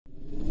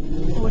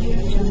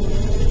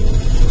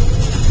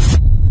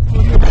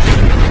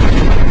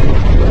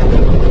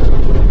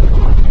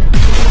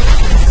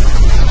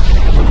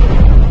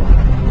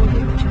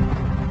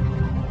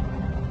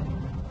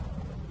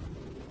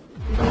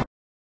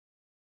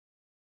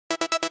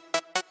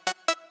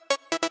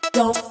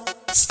stop.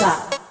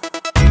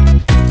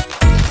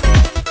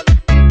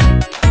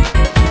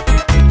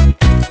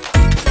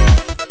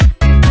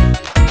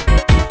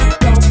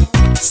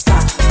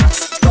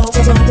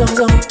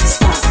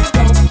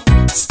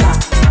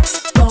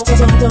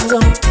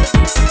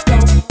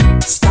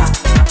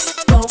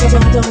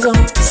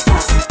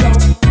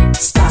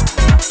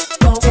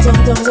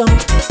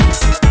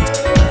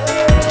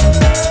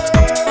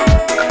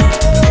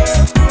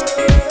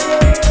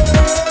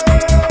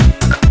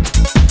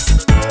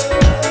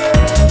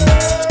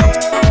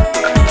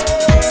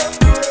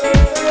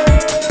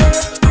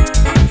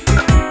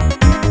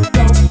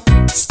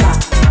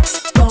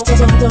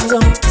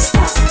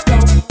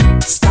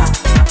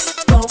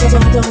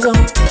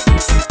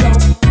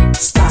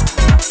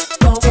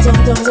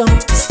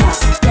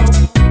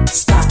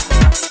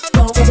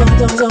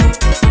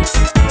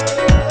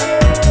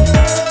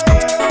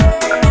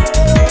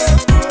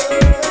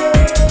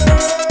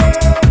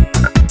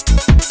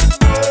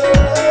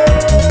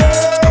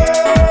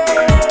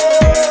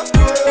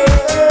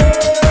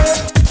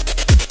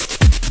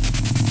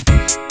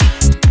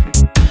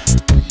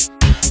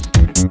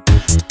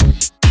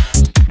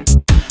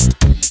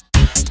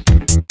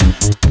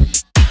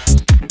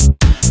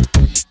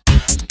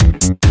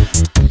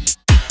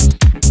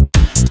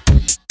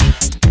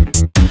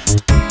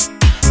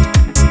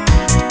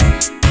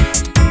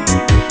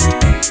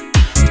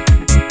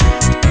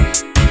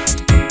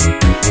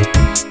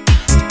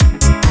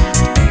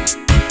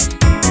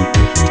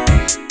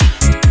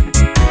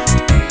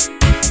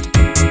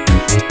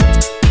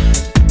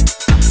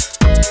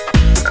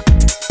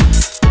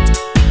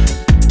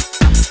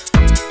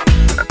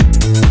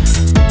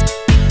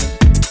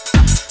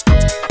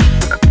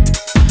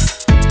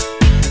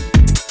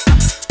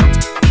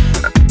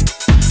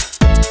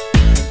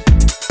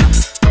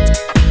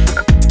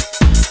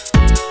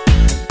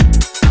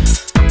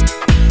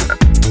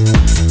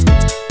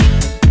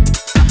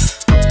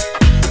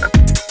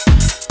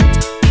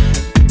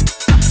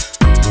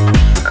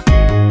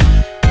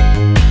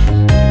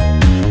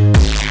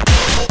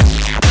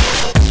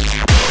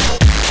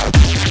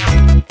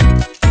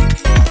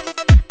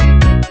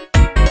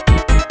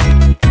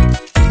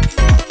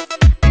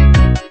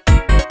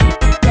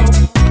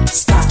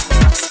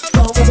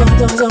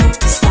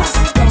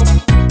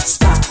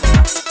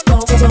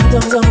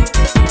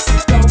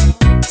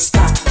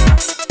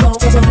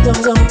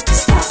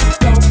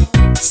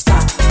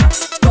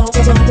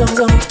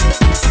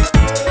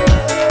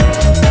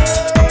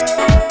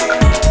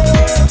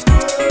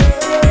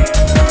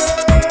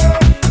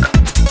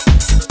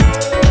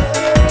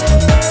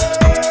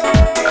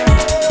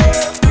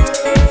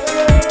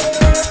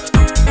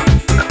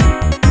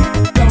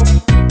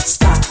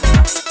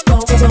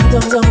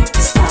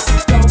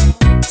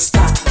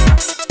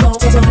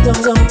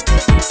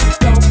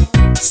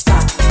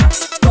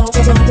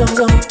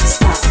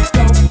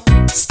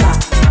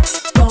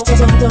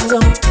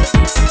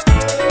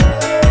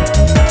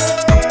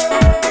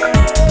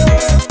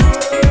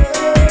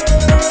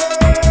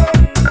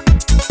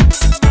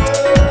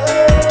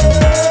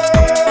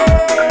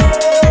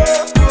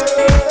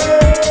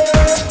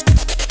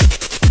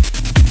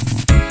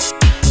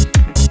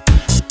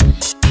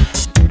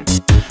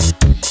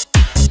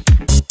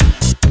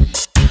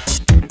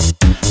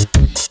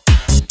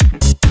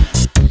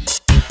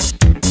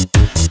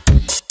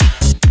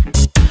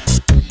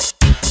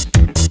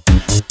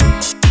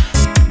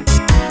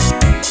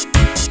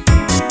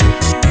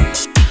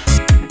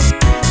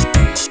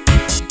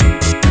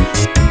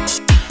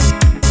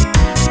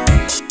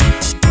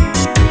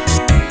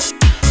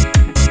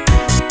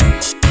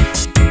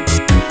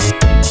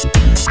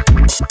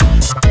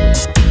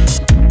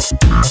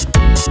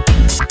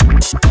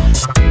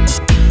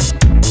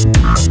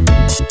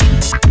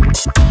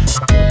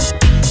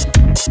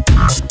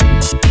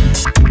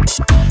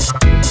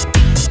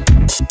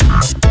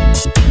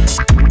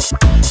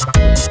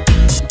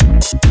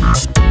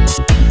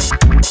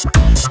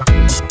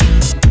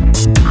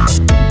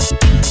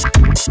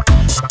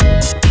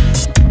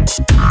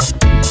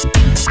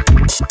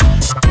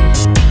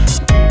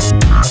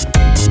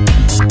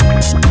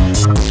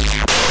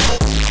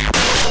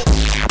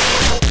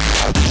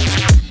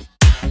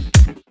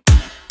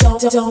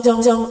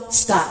 Don't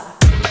stop.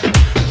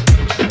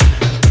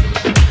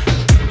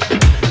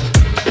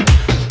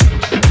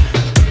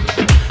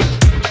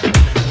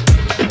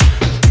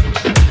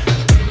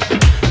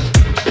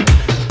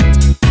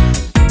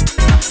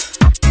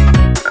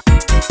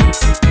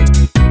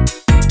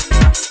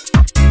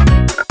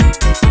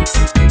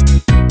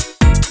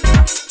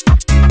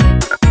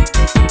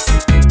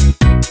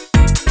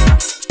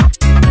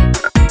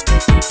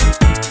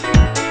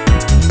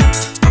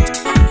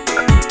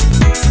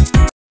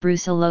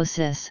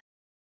 Brucellosis.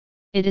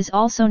 It is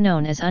also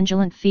known as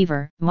undulant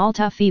fever,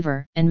 Malta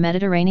fever, and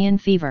Mediterranean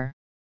fever.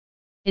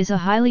 Is a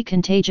highly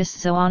contagious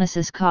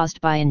zoonosis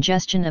caused by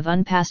ingestion of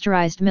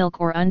unpasteurized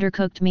milk or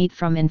undercooked meat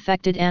from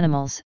infected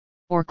animals,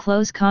 or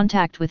close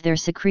contact with their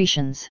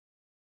secretions.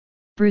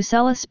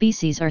 Brucella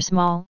species are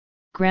small,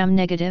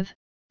 gram-negative,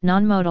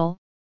 non-motile,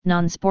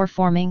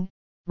 non-spore-forming,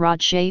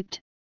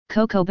 rod-shaped,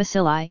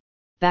 Cocobacilli,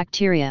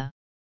 bacteria.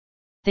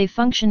 They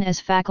function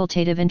as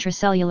facultative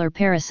intracellular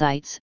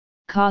parasites,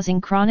 causing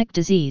chronic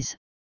disease,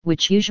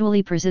 which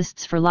usually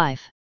persists for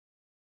life.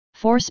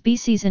 4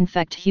 species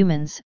infect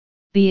humans: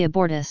 B.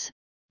 abortus,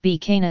 B.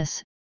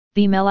 canis,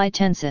 B.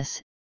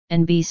 melitensis,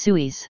 and B.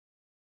 suis.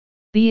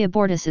 B.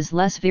 abortus is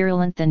less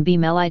virulent than B.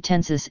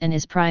 melitensis and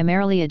is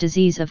primarily a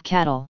disease of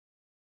cattle.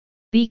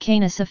 B.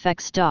 canis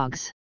affects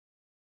dogs.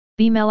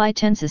 B.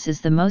 melitensis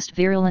is the most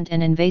virulent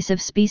and invasive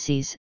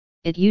species.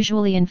 It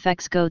usually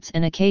infects goats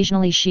and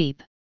occasionally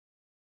sheep.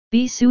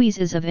 B. suis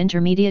is of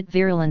intermediate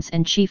virulence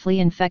and chiefly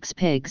infects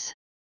pigs.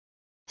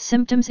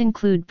 Symptoms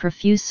include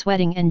profuse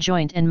sweating and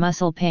joint and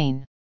muscle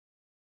pain.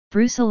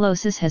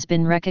 Brucellosis has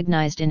been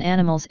recognized in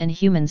animals and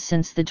humans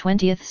since the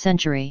 20th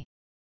century.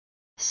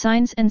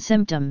 Signs and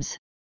symptoms.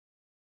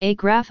 A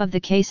graph of the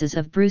cases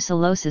of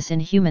brucellosis in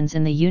humans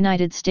in the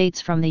United States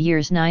from the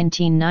years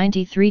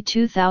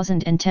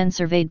 1993-2010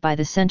 surveyed by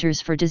the Centers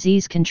for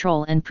Disease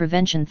Control and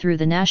Prevention through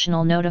the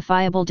National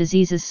Notifiable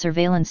Diseases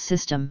Surveillance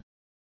System.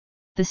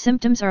 The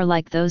symptoms are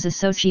like those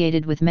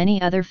associated with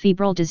many other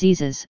febrile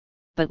diseases,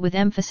 but with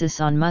emphasis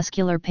on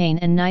muscular pain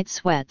and night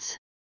sweats.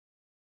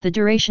 The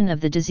duration of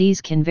the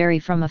disease can vary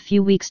from a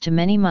few weeks to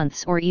many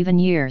months or even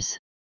years.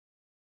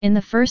 In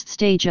the first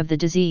stage of the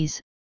disease,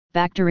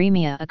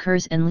 bacteremia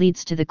occurs and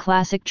leads to the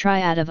classic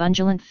triad of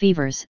undulant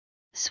fevers,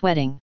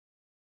 sweating,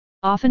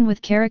 often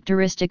with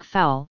characteristic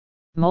foul,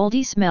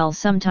 moldy smell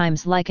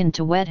sometimes likened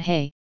to wet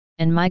hay,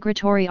 and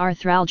migratory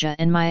arthralgia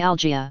and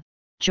myalgia,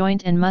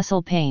 joint and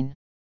muscle pain.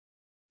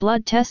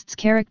 Blood tests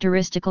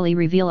characteristically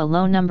reveal a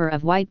low number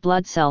of white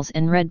blood cells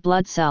and red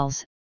blood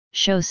cells,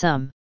 show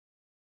some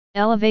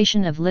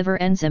elevation of liver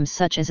enzymes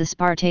such as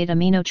aspartate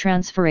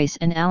aminotransferase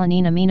and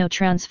alanine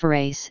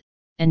aminotransferase,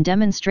 and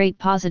demonstrate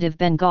positive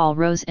Bengal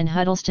rose and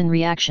Huddleston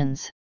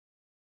reactions.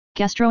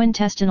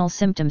 Gastrointestinal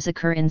symptoms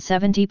occur in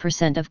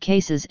 70% of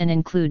cases and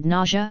include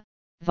nausea,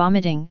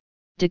 vomiting,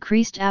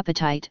 decreased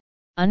appetite,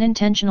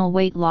 unintentional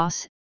weight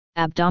loss,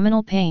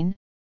 abdominal pain,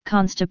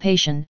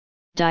 constipation,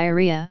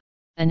 diarrhea,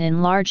 an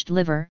enlarged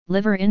liver,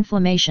 liver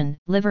inflammation,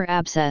 liver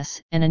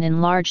abscess, and an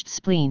enlarged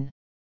spleen.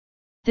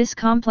 This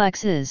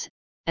complex is,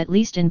 at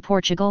least in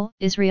Portugal,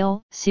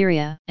 Israel,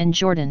 Syria, and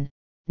Jordan,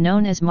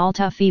 known as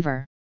Malta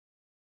fever.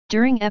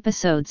 During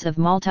episodes of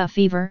Malta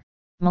fever,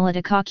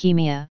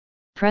 melanococcemia,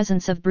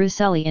 presence of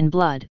brucellosis in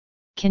blood,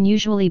 can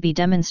usually be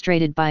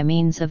demonstrated by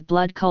means of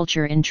blood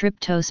culture in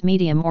tryptose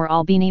medium or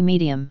albini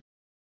medium.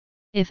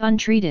 If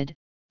untreated,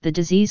 the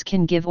disease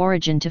can give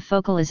origin to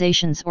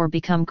focalizations or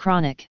become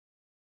chronic.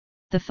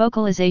 The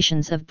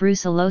focalizations of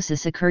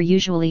brucellosis occur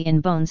usually in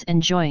bones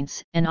and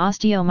joints, and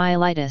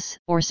osteomyelitis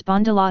or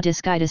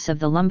spondylodiscitis of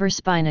the lumbar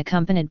spine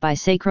accompanied by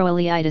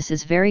sacroiliitis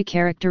is very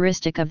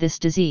characteristic of this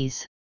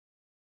disease.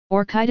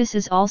 Orchitis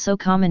is also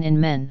common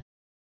in men.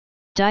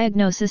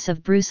 Diagnosis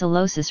of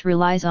brucellosis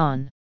relies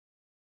on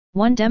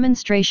 1.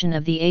 Demonstration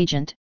of the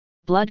agent,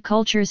 blood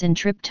cultures in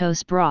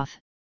tryptose broth,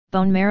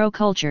 bone marrow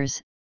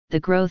cultures. The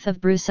growth of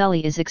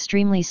brucellosis is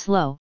extremely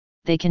slow,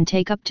 they can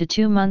take up to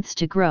 2 months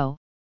to grow,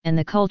 and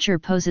the culture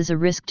poses a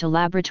risk to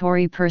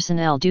laboratory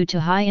personnel due to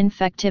high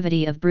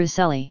infectivity of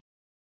brucellosis.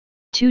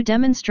 2.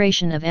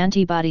 Demonstration of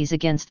antibodies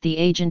against the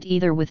agent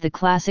either with the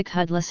classic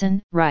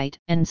Huddleston, Wright,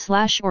 and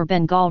 / or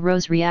Bengal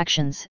rose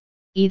reactions,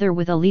 either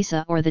with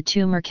ELISA or the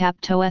tumor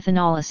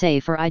captoethanol assay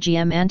for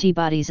IgM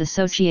antibodies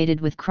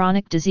associated with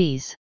chronic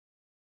disease.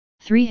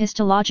 3.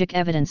 Histologic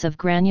evidence of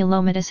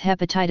granulomatous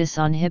hepatitis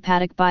on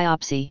hepatic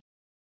biopsy.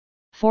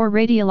 4.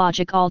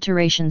 Radiologic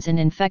alterations in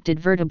infected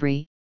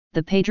vertebrae,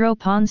 the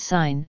Pedro-Pons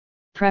sign,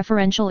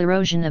 preferential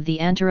erosion of the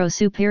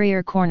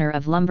anterosuperior corner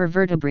of lumbar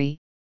vertebrae,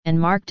 and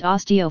marked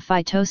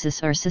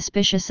osteophytosis are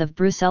suspicious of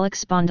brucellotic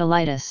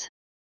spondylitis.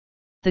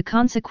 The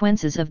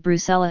consequences of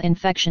Brucella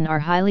infection are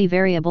highly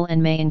variable and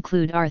may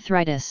include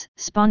arthritis,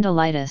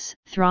 spondylitis,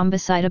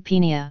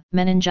 thrombocytopenia,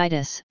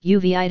 meningitis,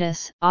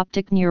 uveitis,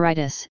 optic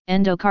neuritis,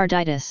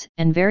 endocarditis,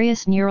 and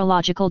various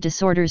neurological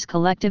disorders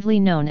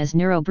collectively known as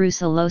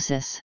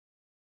neurobrucellosis.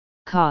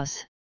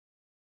 Cause: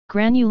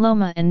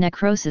 granuloma and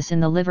necrosis in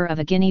the liver of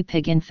a guinea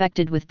pig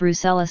infected with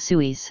Brucella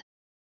suis.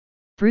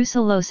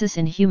 Brucellosis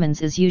in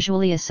humans is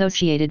usually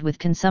associated with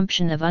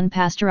consumption of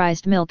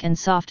unpasteurized milk and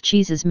soft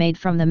cheeses made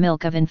from the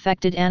milk of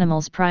infected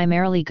animals,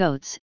 primarily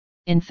goats,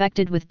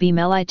 infected with B.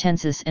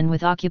 melitensis, and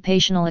with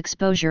occupational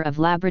exposure of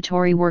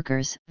laboratory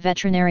workers,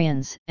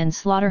 veterinarians, and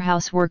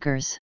slaughterhouse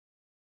workers.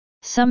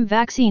 Some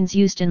vaccines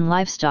used in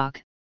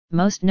livestock,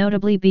 most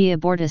notably B.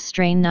 abortus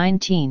strain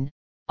 19,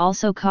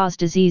 also cause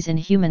disease in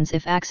humans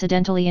if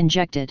accidentally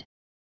injected.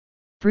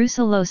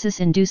 Brucellosis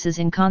induces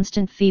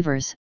inconstant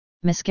fevers,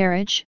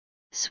 miscarriage,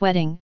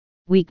 sweating,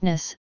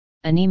 weakness,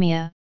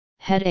 anemia,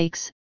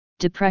 headaches,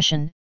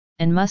 depression,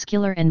 and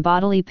muscular and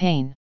bodily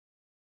pain.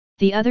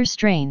 The other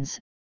strains,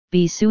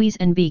 B. suis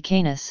and B.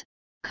 canis,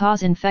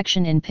 cause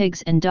infection in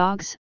pigs and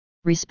dogs,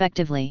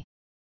 respectively.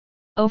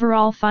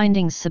 Overall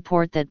findings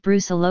support that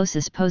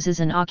brucellosis poses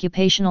an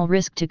occupational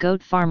risk to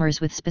goat farmers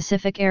with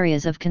specific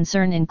areas of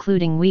concern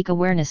including weak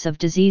awareness of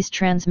disease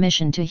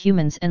transmission to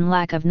humans and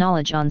lack of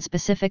knowledge on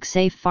specific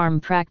safe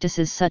farm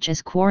practices such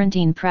as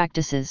quarantine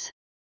practices.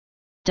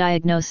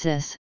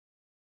 Diagnosis.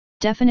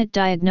 Definite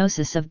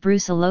diagnosis of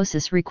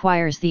brucellosis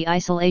requires the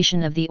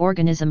isolation of the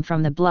organism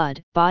from the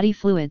blood, body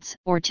fluids,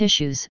 or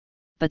tissues,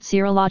 but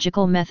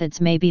serological methods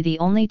may be the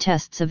only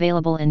tests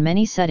available in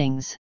many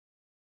settings.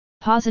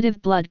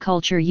 Positive blood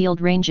culture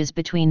yield ranges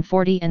between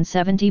 40 and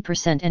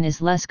 70% and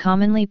is less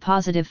commonly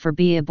positive for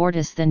B.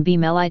 abortus than B.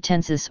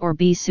 melitensis or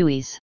B.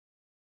 suis.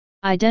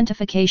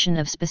 Identification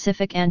of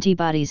specific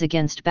antibodies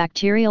against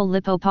bacterial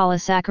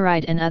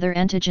lipopolysaccharide and other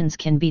antigens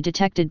can be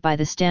detected by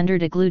the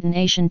standard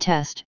agglutination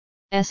test,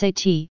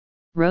 SAT,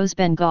 rose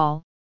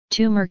Bengal,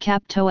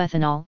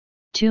 2-mercaptoethanol,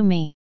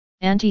 2-Me,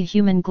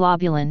 anti-human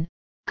globulin,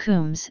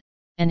 CUMS,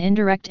 and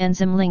indirect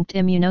enzyme-linked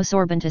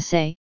immunosorbent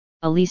assay,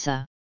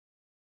 ELISA.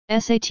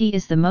 SAT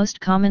is the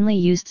most commonly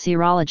used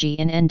serology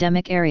in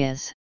endemic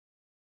areas.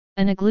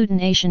 An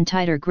agglutination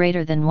titer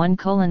greater than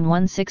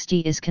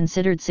 1:160 is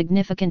considered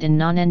significant in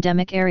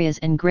non-endemic areas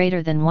and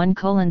greater than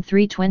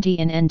 1:320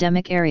 in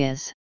endemic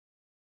areas.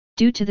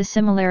 Due to the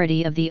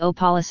similarity of the O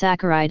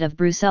polysaccharide of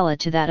Brucella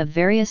to that of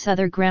various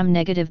other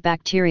gram-negative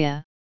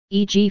bacteria,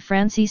 e.g.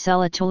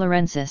 Francisella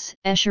tularensis,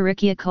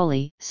 Escherichia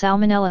coli,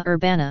 Salmonella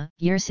urbana,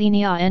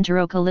 Yersinia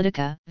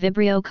enterocolytica,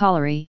 Vibrio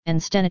cholerae, and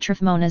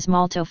Stenotrophomonas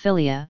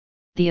maltophilia,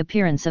 the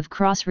appearance of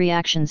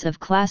cross-reactions of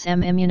class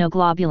M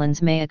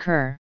immunoglobulins may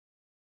occur.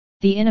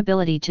 The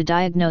inability to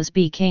diagnose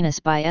B. canis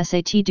by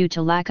SAT due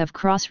to lack of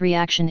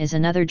cross-reaction is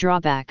another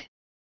drawback.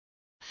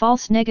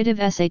 False negative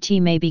SAT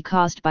may be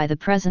caused by the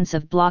presence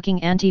of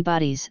blocking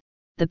antibodies,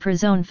 the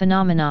prazone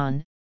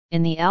phenomenon,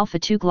 in the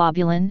alpha-2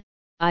 globulin,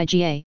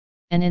 IgA,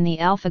 and in the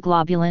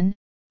alpha-globulin,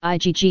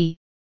 IgG,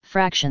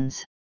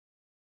 fractions.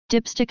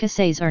 Dipstick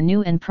assays are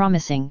new and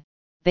promising,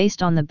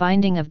 based on the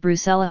binding of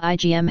Brucella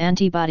IgM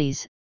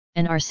antibodies,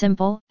 and are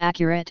simple,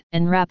 accurate,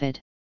 and rapid.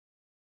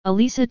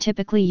 ELISA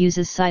typically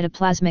uses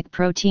cytoplasmic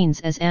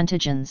proteins as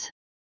antigens.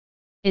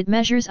 It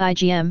measures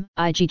IgM,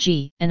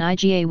 IgG, and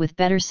IgA with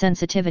better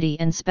sensitivity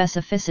and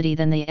specificity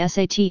than the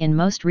SAT in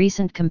most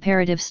recent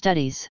comparative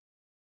studies.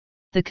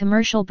 The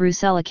commercial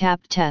Brucella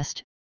CAP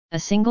test, a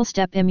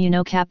single-step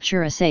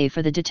immunocapture assay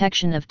for the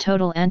detection of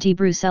total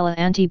anti-Brucella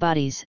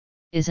antibodies,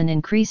 is an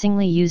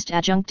increasingly used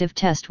adjunctive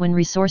test when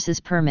resources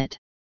permit.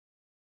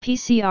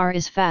 PCR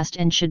is fast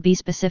and should be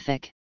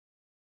specific.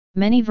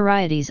 Many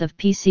varieties of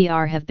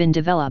PCR have been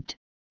developed,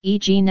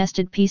 e.g.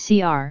 nested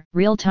PCR,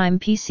 real-time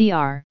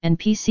PCR, and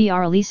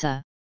PCR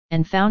ELISA,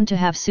 and found to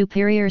have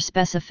superior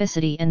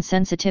specificity and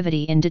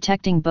sensitivity in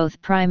detecting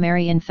both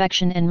primary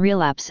infection and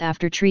relapse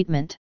after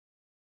treatment.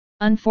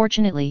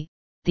 Unfortunately,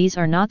 these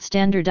are not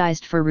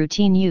standardized for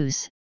routine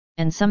use,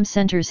 and some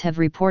centers have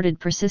reported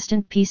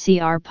persistent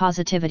PCR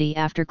positivity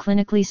after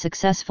clinically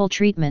successful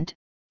treatment,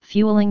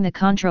 fueling the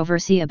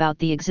controversy about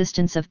the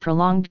existence of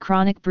prolonged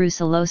chronic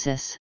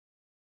brucellosis.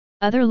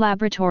 Other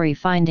laboratory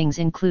findings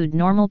include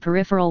normal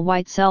peripheral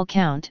white cell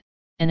count,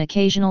 and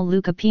occasional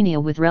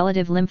leukopenia with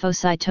relative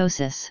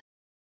lymphocytosis.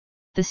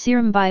 The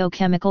serum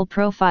biochemical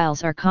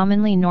profiles are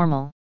commonly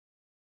normal.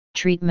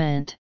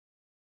 Treatment.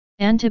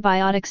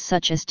 Antibiotics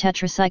such as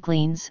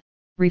tetracyclines,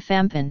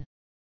 rifampin,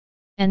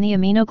 and the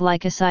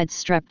aminoglycosides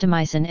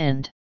streptomycin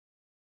and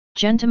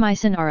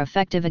gentamicin are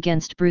effective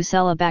against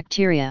Brucella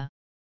bacteria.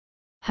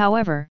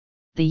 However,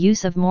 the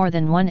use of more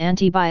than one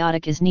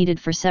antibiotic is needed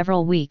for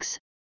several weeks,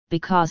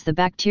 because the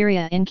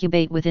bacteria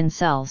incubate within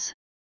cells.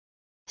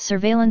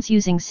 Surveillance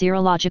using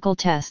serological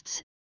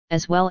tests,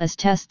 as well as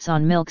tests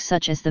on milk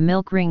such as the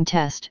milk ring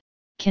test,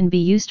 can be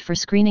used for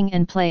screening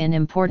and play an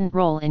important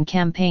role in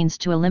campaigns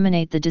to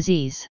eliminate the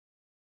disease.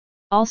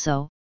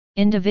 Also,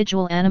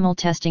 individual animal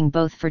testing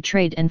both for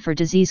trade and for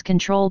disease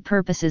control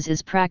purposes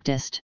is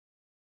practiced.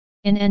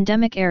 In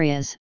endemic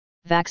areas,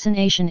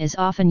 vaccination is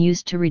often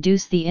used to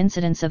reduce the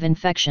incidence of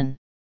infection.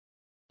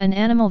 An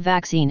animal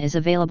vaccine is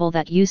available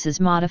that uses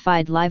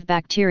modified live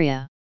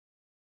bacteria.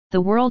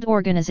 The World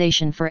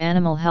Organization for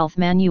Animal Health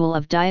Manual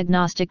of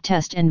Diagnostic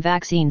Test and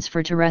Vaccines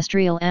for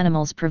Terrestrial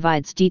Animals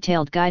provides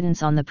detailed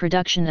guidance on the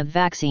production of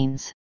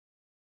vaccines.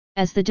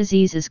 As the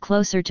disease is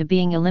closer to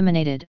being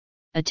eliminated,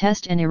 a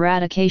test and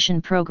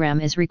eradication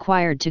program is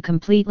required to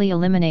completely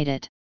eliminate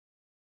it.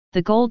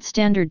 The gold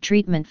standard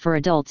treatment for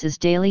adults is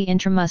daily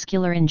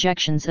intramuscular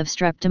injections of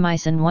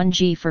streptomycin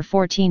 1g for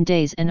 14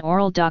 days and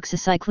oral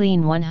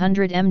doxycycline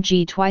 100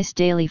 mg twice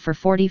daily for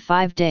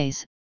 45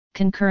 days,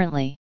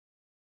 concurrently.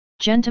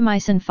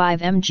 Gentamicin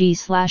 5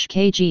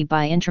 mg/kg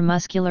by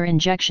intramuscular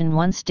injection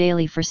once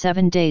daily for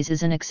 7 days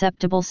is an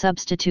acceptable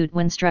substitute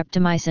when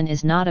streptomycin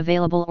is not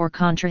available or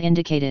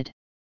contraindicated.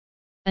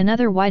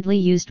 Another widely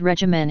used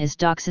regimen is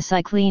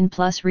doxycycline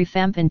plus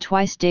rifampin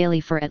twice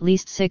daily for at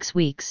least 6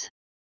 weeks.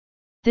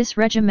 This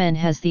regimen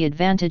has the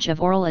advantage of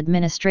oral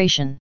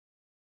administration.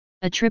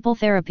 A triple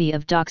therapy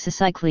of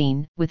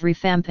doxycycline, with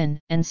rifampin,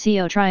 and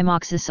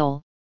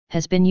CO-trimoxazole,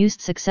 has been used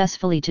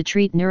successfully to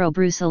treat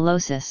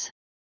neurobrucellosis.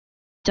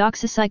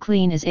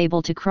 Doxycycline is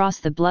able to cross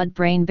the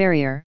blood-brain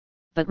barrier,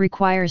 but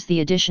requires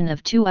the addition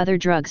of 2 other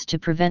drugs to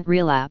prevent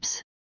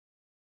relapse.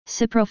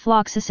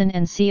 Ciprofloxacin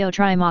and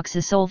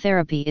CO-trimoxazole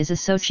therapy is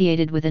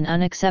associated with an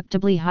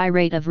unacceptably high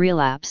rate of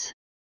relapse.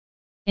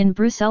 In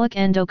brucellotic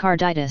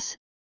endocarditis,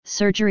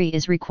 surgery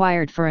is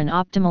required for an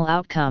optimal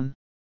outcome.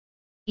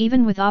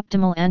 Even with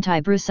optimal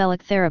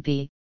anti-brucellotic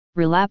therapy,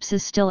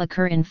 relapses still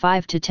occur in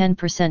 5 to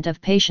 10% of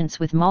patients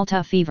with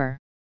Malta fever.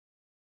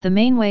 The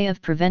main way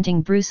of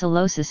preventing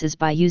brucellosis is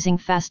by using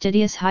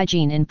fastidious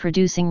hygiene in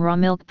producing raw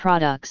milk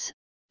products,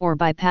 or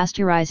by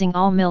pasteurizing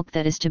all milk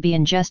that is to be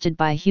ingested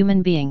by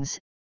human beings,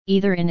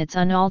 either in its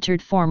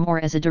unaltered form or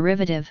as a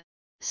derivative,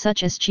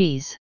 such as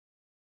cheese.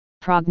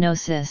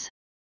 Prognosis.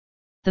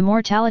 The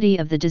mortality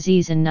of the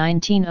disease in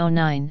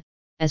 1909,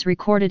 as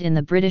recorded in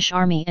the British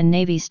Army and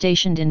Navy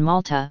stationed in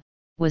Malta,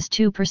 was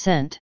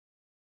 2%.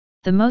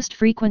 The most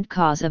frequent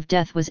cause of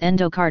death was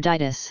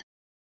endocarditis.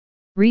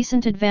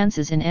 Recent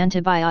advances in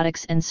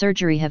antibiotics and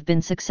surgery have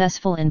been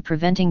successful in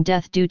preventing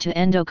death due to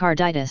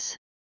endocarditis.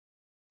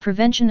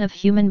 Prevention of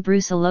human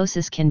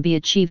brucellosis can be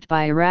achieved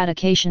by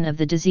eradication of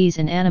the disease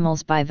in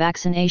animals by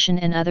vaccination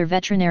and other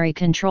veterinary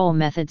control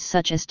methods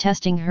such as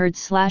testing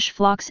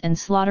herds/flocks and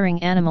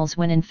slaughtering animals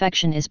when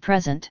infection is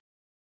present.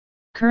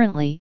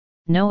 Currently,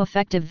 no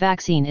effective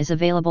vaccine is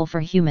available for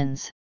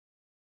humans.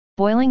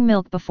 Boiling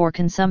milk before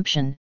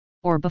consumption,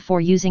 or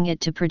before using it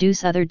to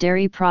produce other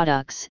dairy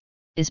products,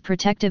 is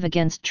protective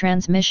against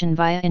transmission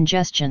via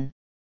ingestion.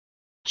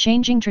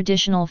 Changing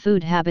traditional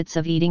food habits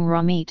of eating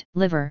raw meat,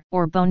 liver,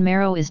 or bone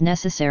marrow is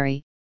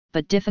necessary,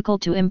 but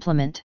difficult to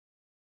implement.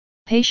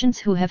 Patients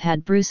who have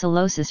had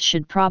brucellosis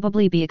should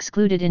probably be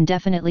excluded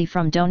indefinitely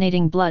from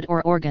donating blood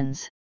or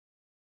organs.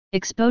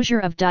 Exposure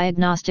of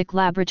diagnostic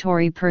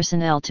laboratory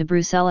personnel to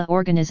Brucella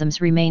organisms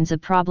remains a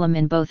problem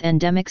in both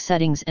endemic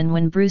settings and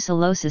when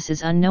brucellosis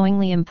is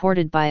unknowingly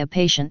imported by a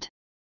patient.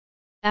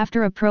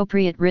 After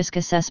appropriate risk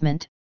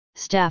assessment,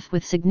 staff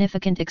with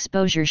significant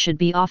exposure should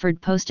be offered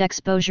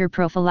post-exposure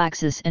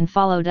prophylaxis and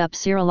followed up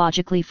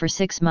serologically for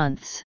 6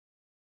 months.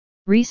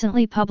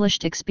 Recently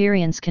published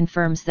experience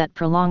confirms that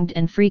prolonged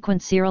and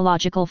frequent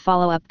serological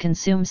follow-up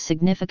consumes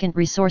significant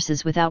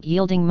resources without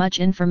yielding much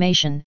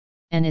information,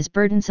 and is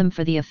burdensome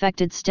for the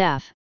affected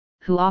staff,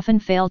 who often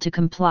fail to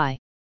comply.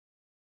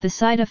 The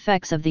side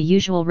effects of the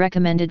usual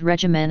recommended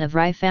regimen of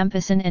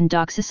rifampicin and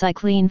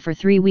doxycycline for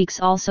 3 weeks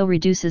also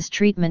reduces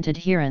treatment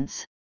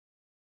adherence.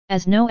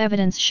 As no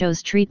evidence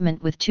shows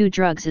treatment with 2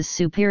 drugs is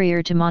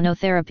superior to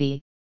monotherapy,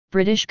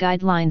 British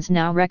guidelines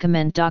now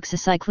recommend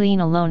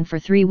doxycycline alone for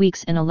 3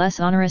 weeks and a less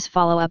onerous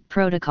follow-up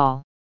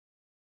protocol.